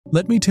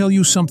Let me tell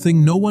you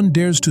something no one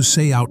dares to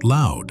say out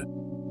loud.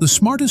 The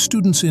smartest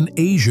students in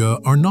Asia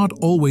are not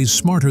always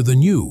smarter than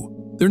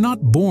you. They're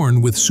not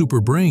born with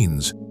super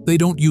brains. They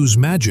don't use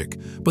magic,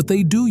 but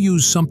they do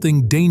use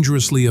something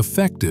dangerously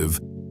effective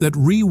that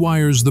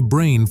rewires the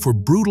brain for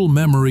brutal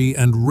memory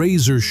and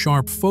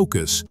razor-sharp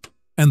focus.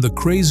 And the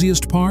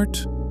craziest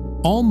part?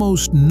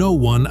 Almost no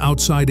one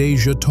outside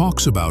Asia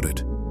talks about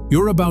it.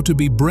 You're about to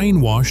be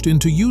brainwashed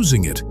into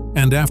using it,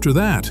 and after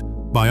that,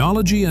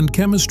 biology and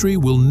chemistry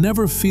will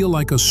never feel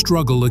like a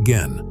struggle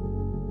again.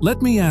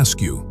 Let me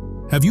ask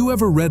you, have you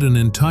ever read an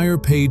entire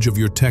page of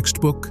your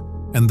textbook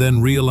and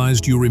then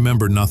realized you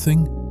remember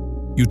nothing?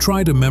 You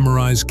try to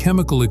memorize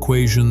chemical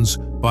equations,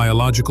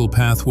 biological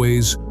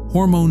pathways,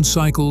 hormone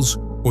cycles,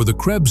 or the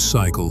Krebs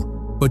cycle,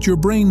 but your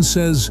brain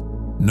says,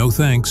 "No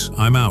thanks,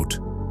 I'm out."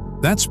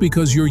 That's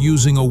because you're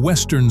using a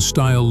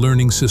Western-style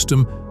learning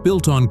system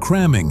built on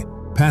cramming,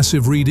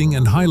 passive reading,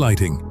 and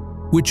highlighting,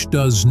 which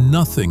does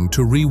nothing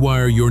to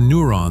rewire your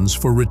neurons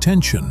for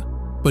retention.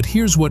 But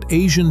here's what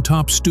Asian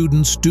top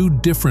students do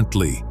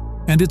differently,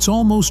 and it's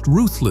almost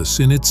ruthless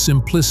in its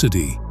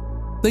simplicity.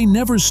 They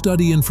never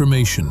study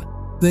information,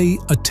 they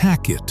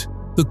attack it.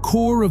 The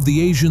core of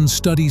the Asian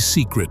study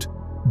secret,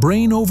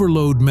 brain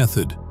overload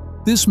method.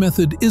 This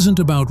method isn't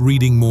about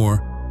reading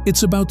more,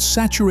 it's about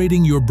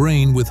saturating your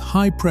brain with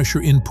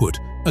high-pressure input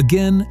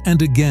again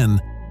and again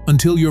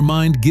until your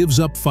mind gives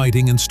up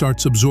fighting and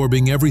starts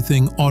absorbing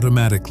everything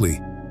automatically.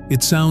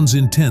 It sounds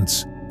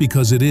intense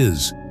because it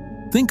is.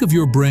 Think of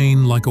your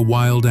brain like a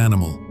wild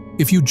animal.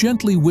 If you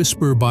gently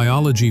whisper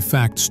biology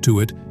facts to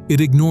it,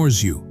 it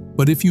ignores you.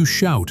 But if you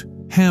shout,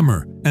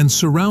 hammer, and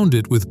surround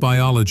it with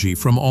biology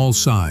from all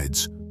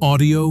sides,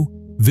 audio,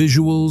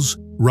 visuals,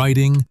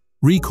 writing,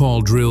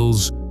 recall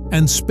drills,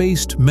 and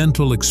spaced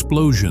mental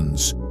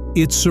explosions,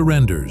 it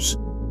surrenders.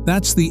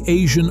 That's the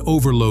Asian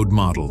overload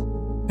model.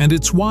 And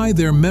it's why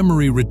their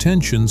memory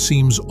retention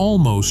seems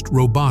almost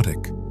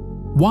robotic.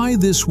 Why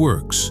this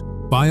works,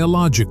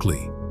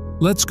 biologically.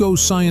 Let's go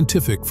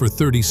scientific for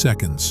 30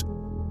 seconds.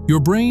 Your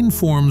brain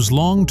forms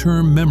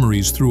long-term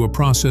memories through a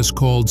process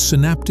called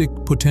synaptic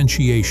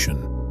potentiation.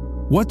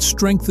 What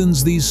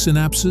strengthens these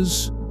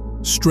synapses?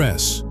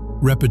 Stress,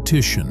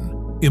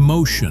 repetition,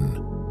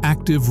 emotion,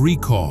 active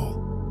recall.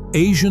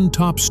 Asian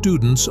top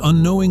students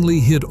unknowingly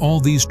hit all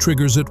these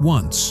triggers at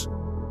once.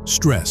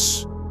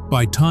 Stress,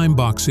 by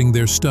time-boxing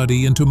their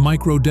study into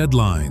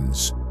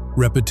micro-deadlines.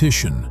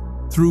 Repetition,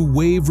 through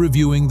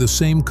wave-reviewing the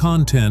same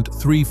content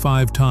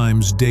 3-5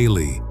 times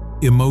daily.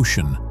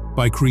 Emotion,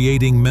 by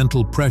creating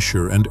mental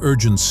pressure and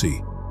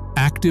urgency.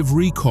 Active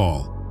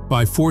recall,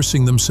 by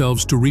forcing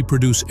themselves to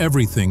reproduce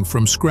everything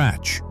from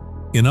scratch.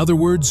 In other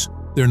words,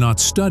 they're not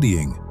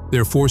studying,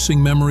 they're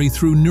forcing memory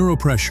through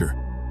neuropressure.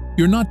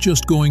 You're not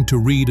just going to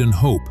read and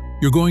hope,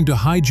 you're going to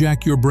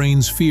hijack your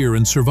brain's fear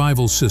and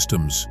survival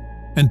systems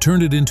and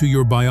turn it into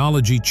your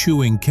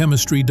biology-chewing,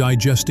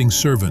 chemistry-digesting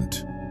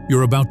servant.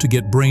 You're about to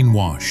get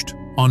brainwashed,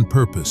 on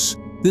purpose.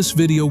 This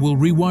video will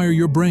rewire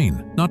your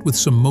brain, not with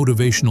some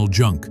motivational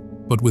junk,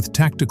 but with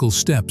tactical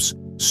steps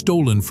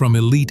stolen from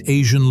elite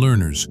Asian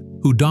learners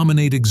who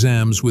dominate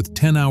exams with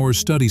 10-hour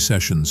study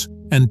sessions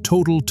and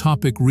total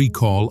topic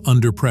recall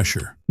under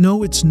pressure.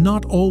 No, it's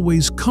not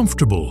always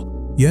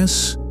comfortable.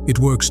 Yes, it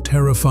works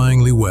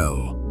terrifyingly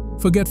well.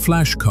 Forget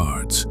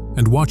flashcards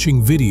and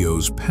watching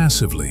videos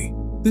passively.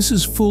 This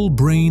is full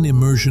brain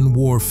immersion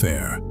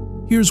warfare.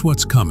 Here's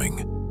what's coming.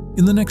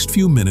 In the next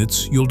few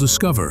minutes, you'll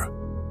discover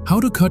how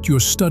to cut your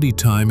study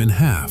time in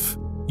half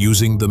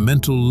using the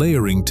mental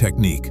layering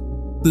technique,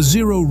 the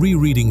zero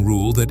rereading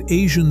rule that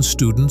Asian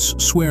students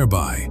swear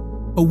by,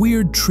 a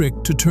weird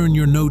trick to turn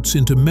your notes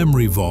into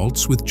memory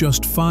vaults with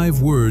just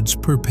 5 words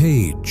per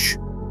page,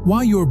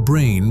 why your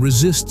brain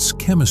resists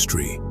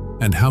chemistry,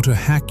 and how to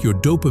hack your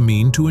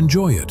dopamine to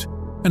enjoy it,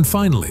 and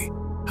finally,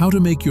 how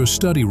to make your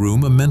study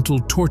room a mental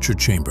torture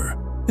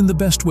chamber in the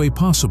best way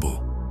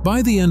possible.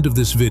 By the end of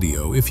this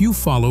video, if you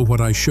follow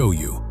what I show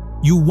you,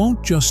 you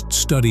won't just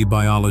study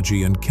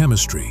biology and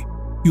chemistry,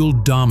 you'll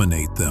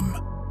dominate them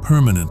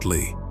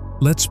permanently.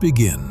 Let's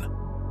begin.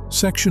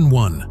 Section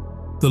 1.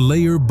 The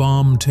Layer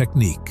Bomb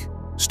Technique.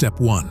 Step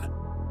 1.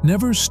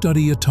 Never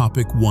study a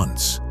topic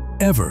once,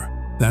 ever.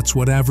 That's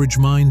what average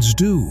minds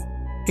do.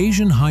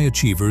 Asian high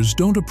achievers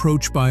don't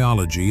approach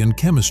biology and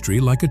chemistry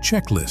like a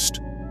checklist.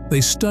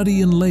 They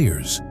study in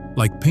layers,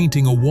 like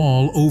painting a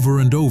wall over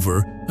and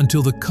over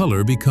until the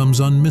color becomes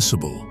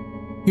unmissable.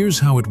 Here's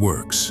how it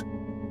works.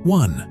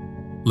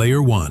 1.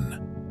 Layer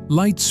 1.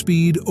 Light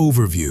speed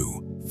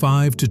overview,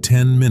 5 to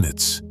 10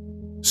 minutes.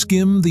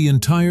 Skim the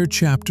entire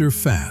chapter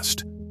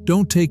fast.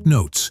 Don't take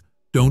notes.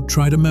 Don't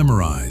try to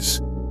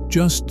memorize.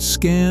 Just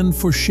scan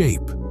for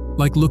shape,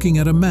 like looking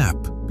at a map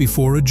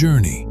before a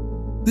journey.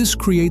 This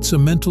creates a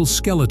mental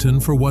skeleton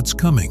for what's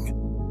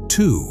coming.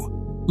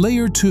 2.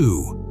 Layer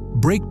 2.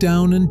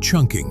 Breakdown and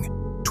chunking,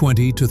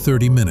 20 to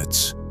 30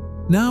 minutes.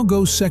 Now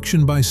go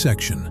section by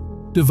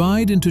section.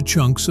 Divide into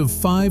chunks of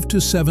 5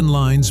 to 7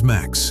 lines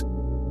max.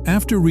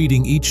 After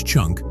reading each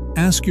chunk,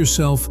 ask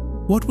yourself,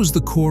 what was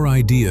the core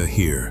idea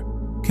here?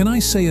 Can I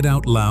say it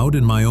out loud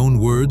in my own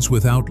words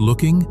without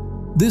looking?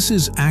 This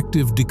is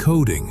active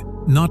decoding,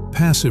 not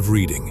passive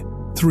reading.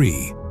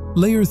 3.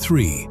 Layer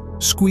 3.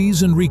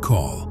 Squeeze and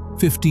recall.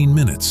 15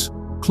 minutes.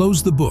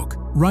 Close the book.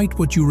 Write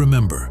what you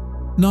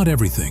remember. Not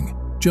everything,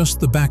 just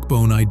the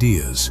backbone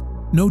ideas.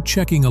 No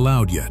checking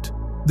aloud yet.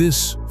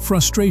 This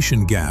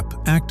frustration gap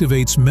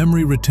activates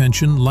memory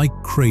retention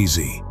like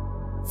crazy.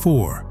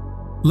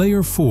 4.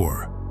 Layer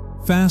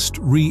 4. Fast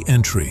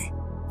re-entry.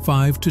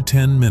 5 to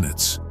 10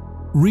 minutes.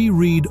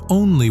 Reread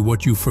only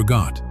what you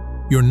forgot.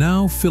 You're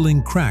now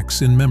filling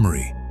cracks in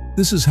memory.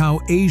 This is how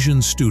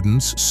Asian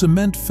students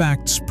cement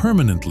facts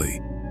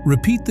permanently.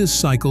 Repeat this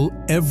cycle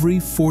every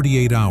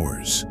 48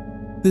 hours.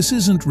 This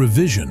isn't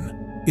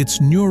revision,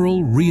 it's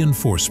neural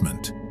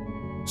reinforcement.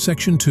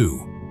 Section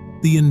 2.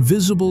 The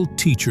invisible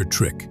teacher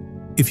trick.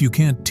 If you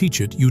can't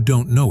teach it, you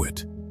don't know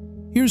it.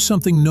 Here's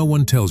something no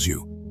one tells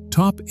you.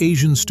 Top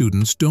Asian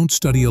students don't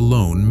study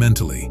alone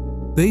mentally.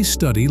 They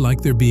study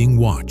like they're being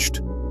watched.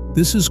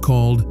 This is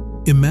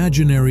called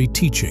imaginary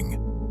teaching.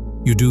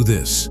 You do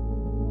this.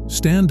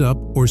 Stand up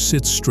or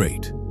sit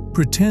straight.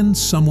 Pretend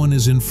someone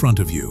is in front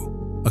of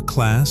you. A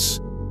class,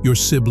 your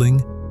sibling,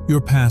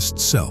 your past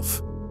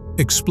self.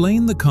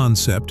 Explain the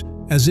concept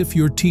as if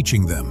you're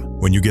teaching them.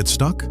 When you get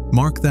stuck,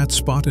 mark that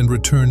spot and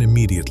return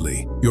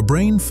immediately. Your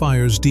brain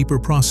fires deeper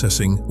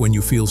processing when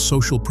you feel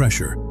social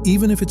pressure,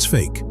 even if it's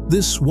fake.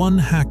 This one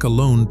hack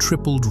alone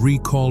tripled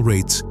recall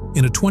rates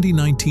in a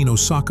 2019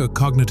 Osaka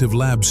Cognitive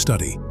Lab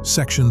study.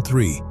 Section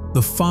 3. The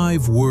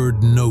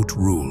 5-word note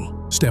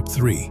rule. Step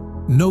 3.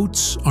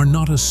 Notes are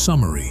not a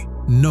summary.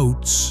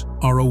 Notes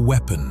are a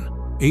weapon.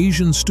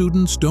 Asian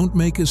students don't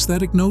make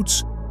aesthetic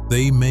notes,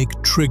 they make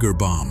trigger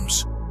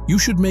bombs. You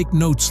should make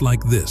notes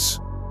like this.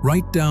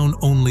 Write down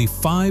only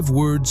 5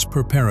 words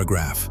per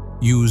paragraph.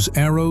 Use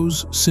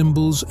arrows,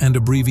 symbols, and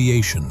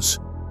abbreviations.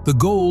 The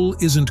goal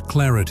isn't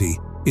clarity,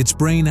 it's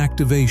brain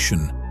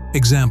activation.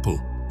 Example,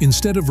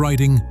 instead of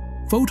writing,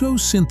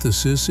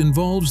 photosynthesis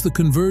involves the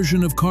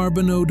conversion of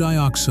carbon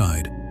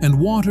dioxide and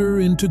water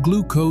into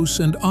glucose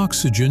and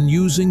oxygen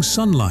using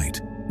sunlight.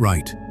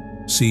 Write,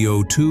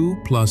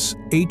 CO2 plus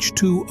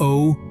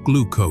H2O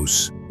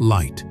glucose,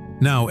 light.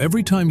 Now,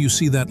 every time you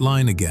see that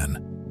line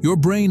again, your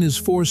brain is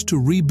forced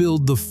to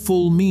rebuild the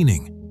full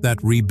meaning, that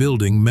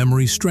rebuilding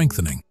memory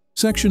strengthening.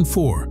 Section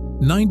 4.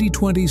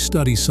 90-20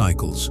 study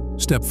cycles.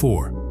 Step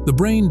 4. The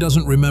brain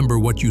doesn't remember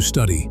what you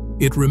study,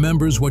 it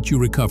remembers what you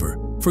recover.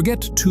 Forget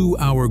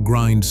 2-hour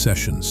grind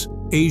sessions.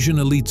 Asian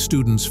elite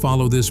students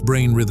follow this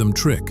brain rhythm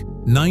trick.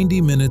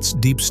 90 minutes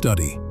deep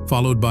study,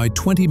 followed by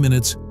 20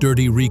 minutes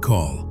dirty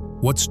recall.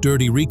 What's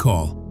dirty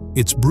recall?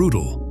 It's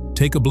brutal.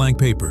 Take a blank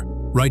paper.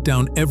 Write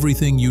down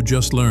everything you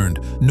just learned.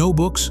 No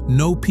books,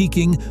 no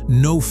peeking,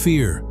 no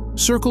fear.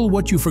 Circle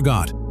what you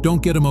forgot.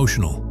 Don't get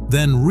emotional.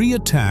 Then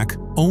re-attack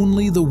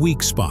only the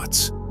weak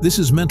spots. This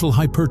is mental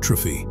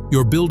hypertrophy.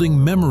 You're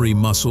building memory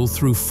muscle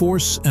through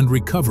force and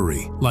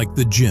recovery, like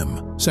the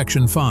gym.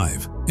 Section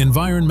 5.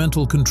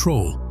 Environmental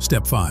control.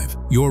 Step 5.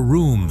 Your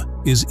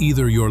room is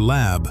either your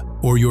lab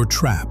or your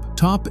trap.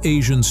 Top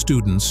Asian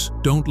students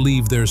don't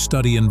leave their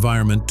study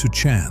environment to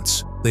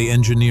chance. They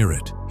engineer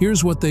it.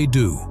 Here's what they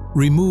do.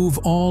 Remove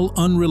all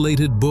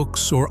unrelated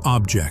books or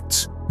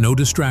objects. No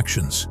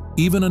distractions.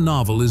 Even a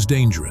novel is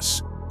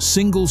dangerous.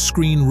 Single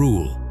screen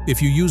rule.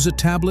 If you use a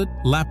tablet,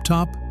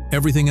 laptop,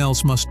 everything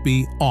else must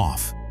be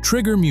off.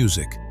 Trigger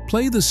music.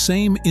 Play the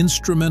same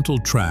instrumental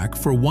track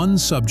for one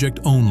subject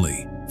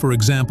only. For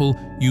example,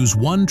 use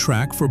one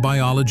track for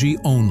biology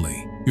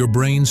only. Your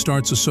brain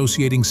starts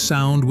associating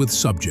sound with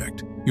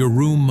subject. Your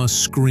room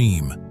must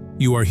scream.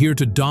 You are here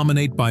to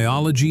dominate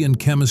biology and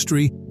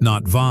chemistry,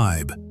 not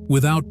vibe.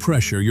 Without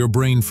pressure, your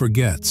brain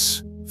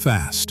forgets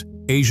fast.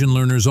 Asian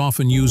learners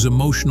often use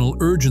emotional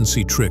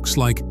urgency tricks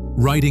like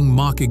writing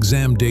mock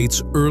exam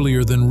dates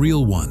earlier than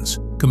real ones,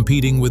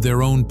 competing with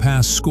their own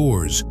past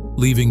scores,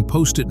 leaving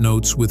post-it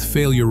notes with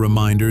failure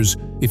reminders.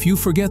 If you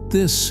forget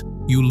this,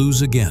 you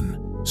lose again.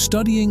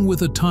 Studying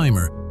with a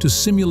timer to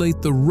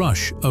simulate the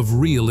rush of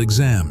real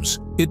exams.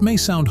 It may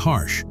sound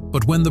harsh,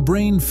 but when the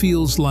brain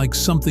feels like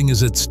something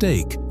is at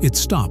stake, it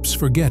stops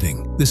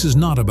forgetting. This is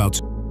not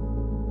about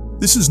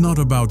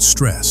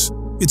stress.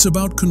 It's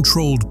about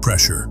controlled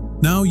pressure.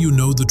 Now you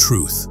know the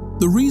truth.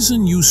 The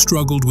reason you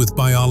struggled with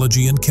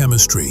biology and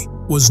chemistry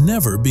was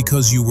never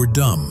because you were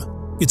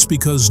dumb. It's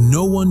because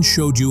no one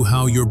showed you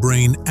how your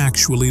brain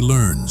actually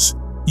learns.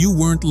 You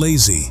weren't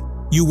lazy.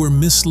 You were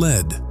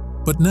misled.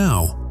 But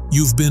now,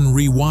 you've been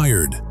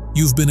rewired.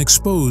 You've been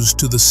exposed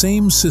to the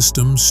same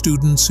system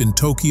students in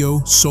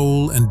Tokyo,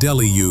 Seoul, and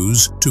Delhi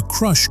use to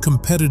crush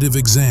competitive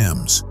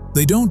exams.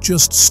 They don't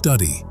just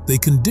study, they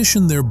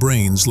condition their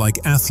brains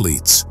like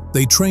athletes.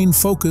 They train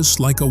focus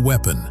like a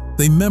weapon.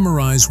 They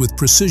memorize with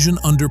precision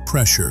under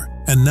pressure.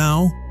 And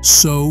now,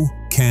 so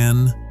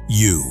can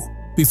you.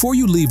 Before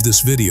you leave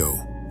this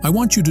video, I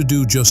want you to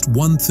do just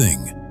one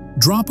thing.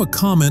 Drop a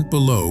comment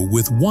below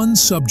with one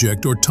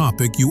subject or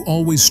topic you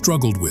always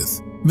struggled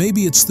with.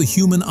 Maybe it's the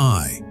human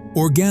eye,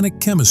 organic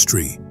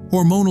chemistry,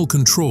 hormonal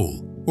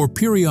control, or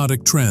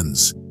periodic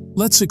trends.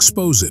 Let's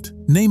expose it,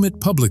 name it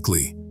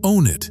publicly,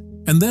 own it,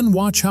 and then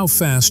watch how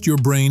fast your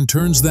brain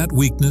turns that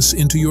weakness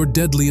into your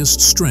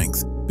deadliest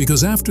strength.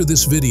 Because after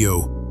this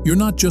video, you're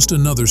not just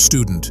another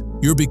student,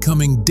 you're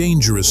becoming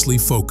dangerously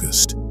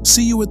focused.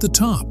 See you at the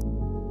top.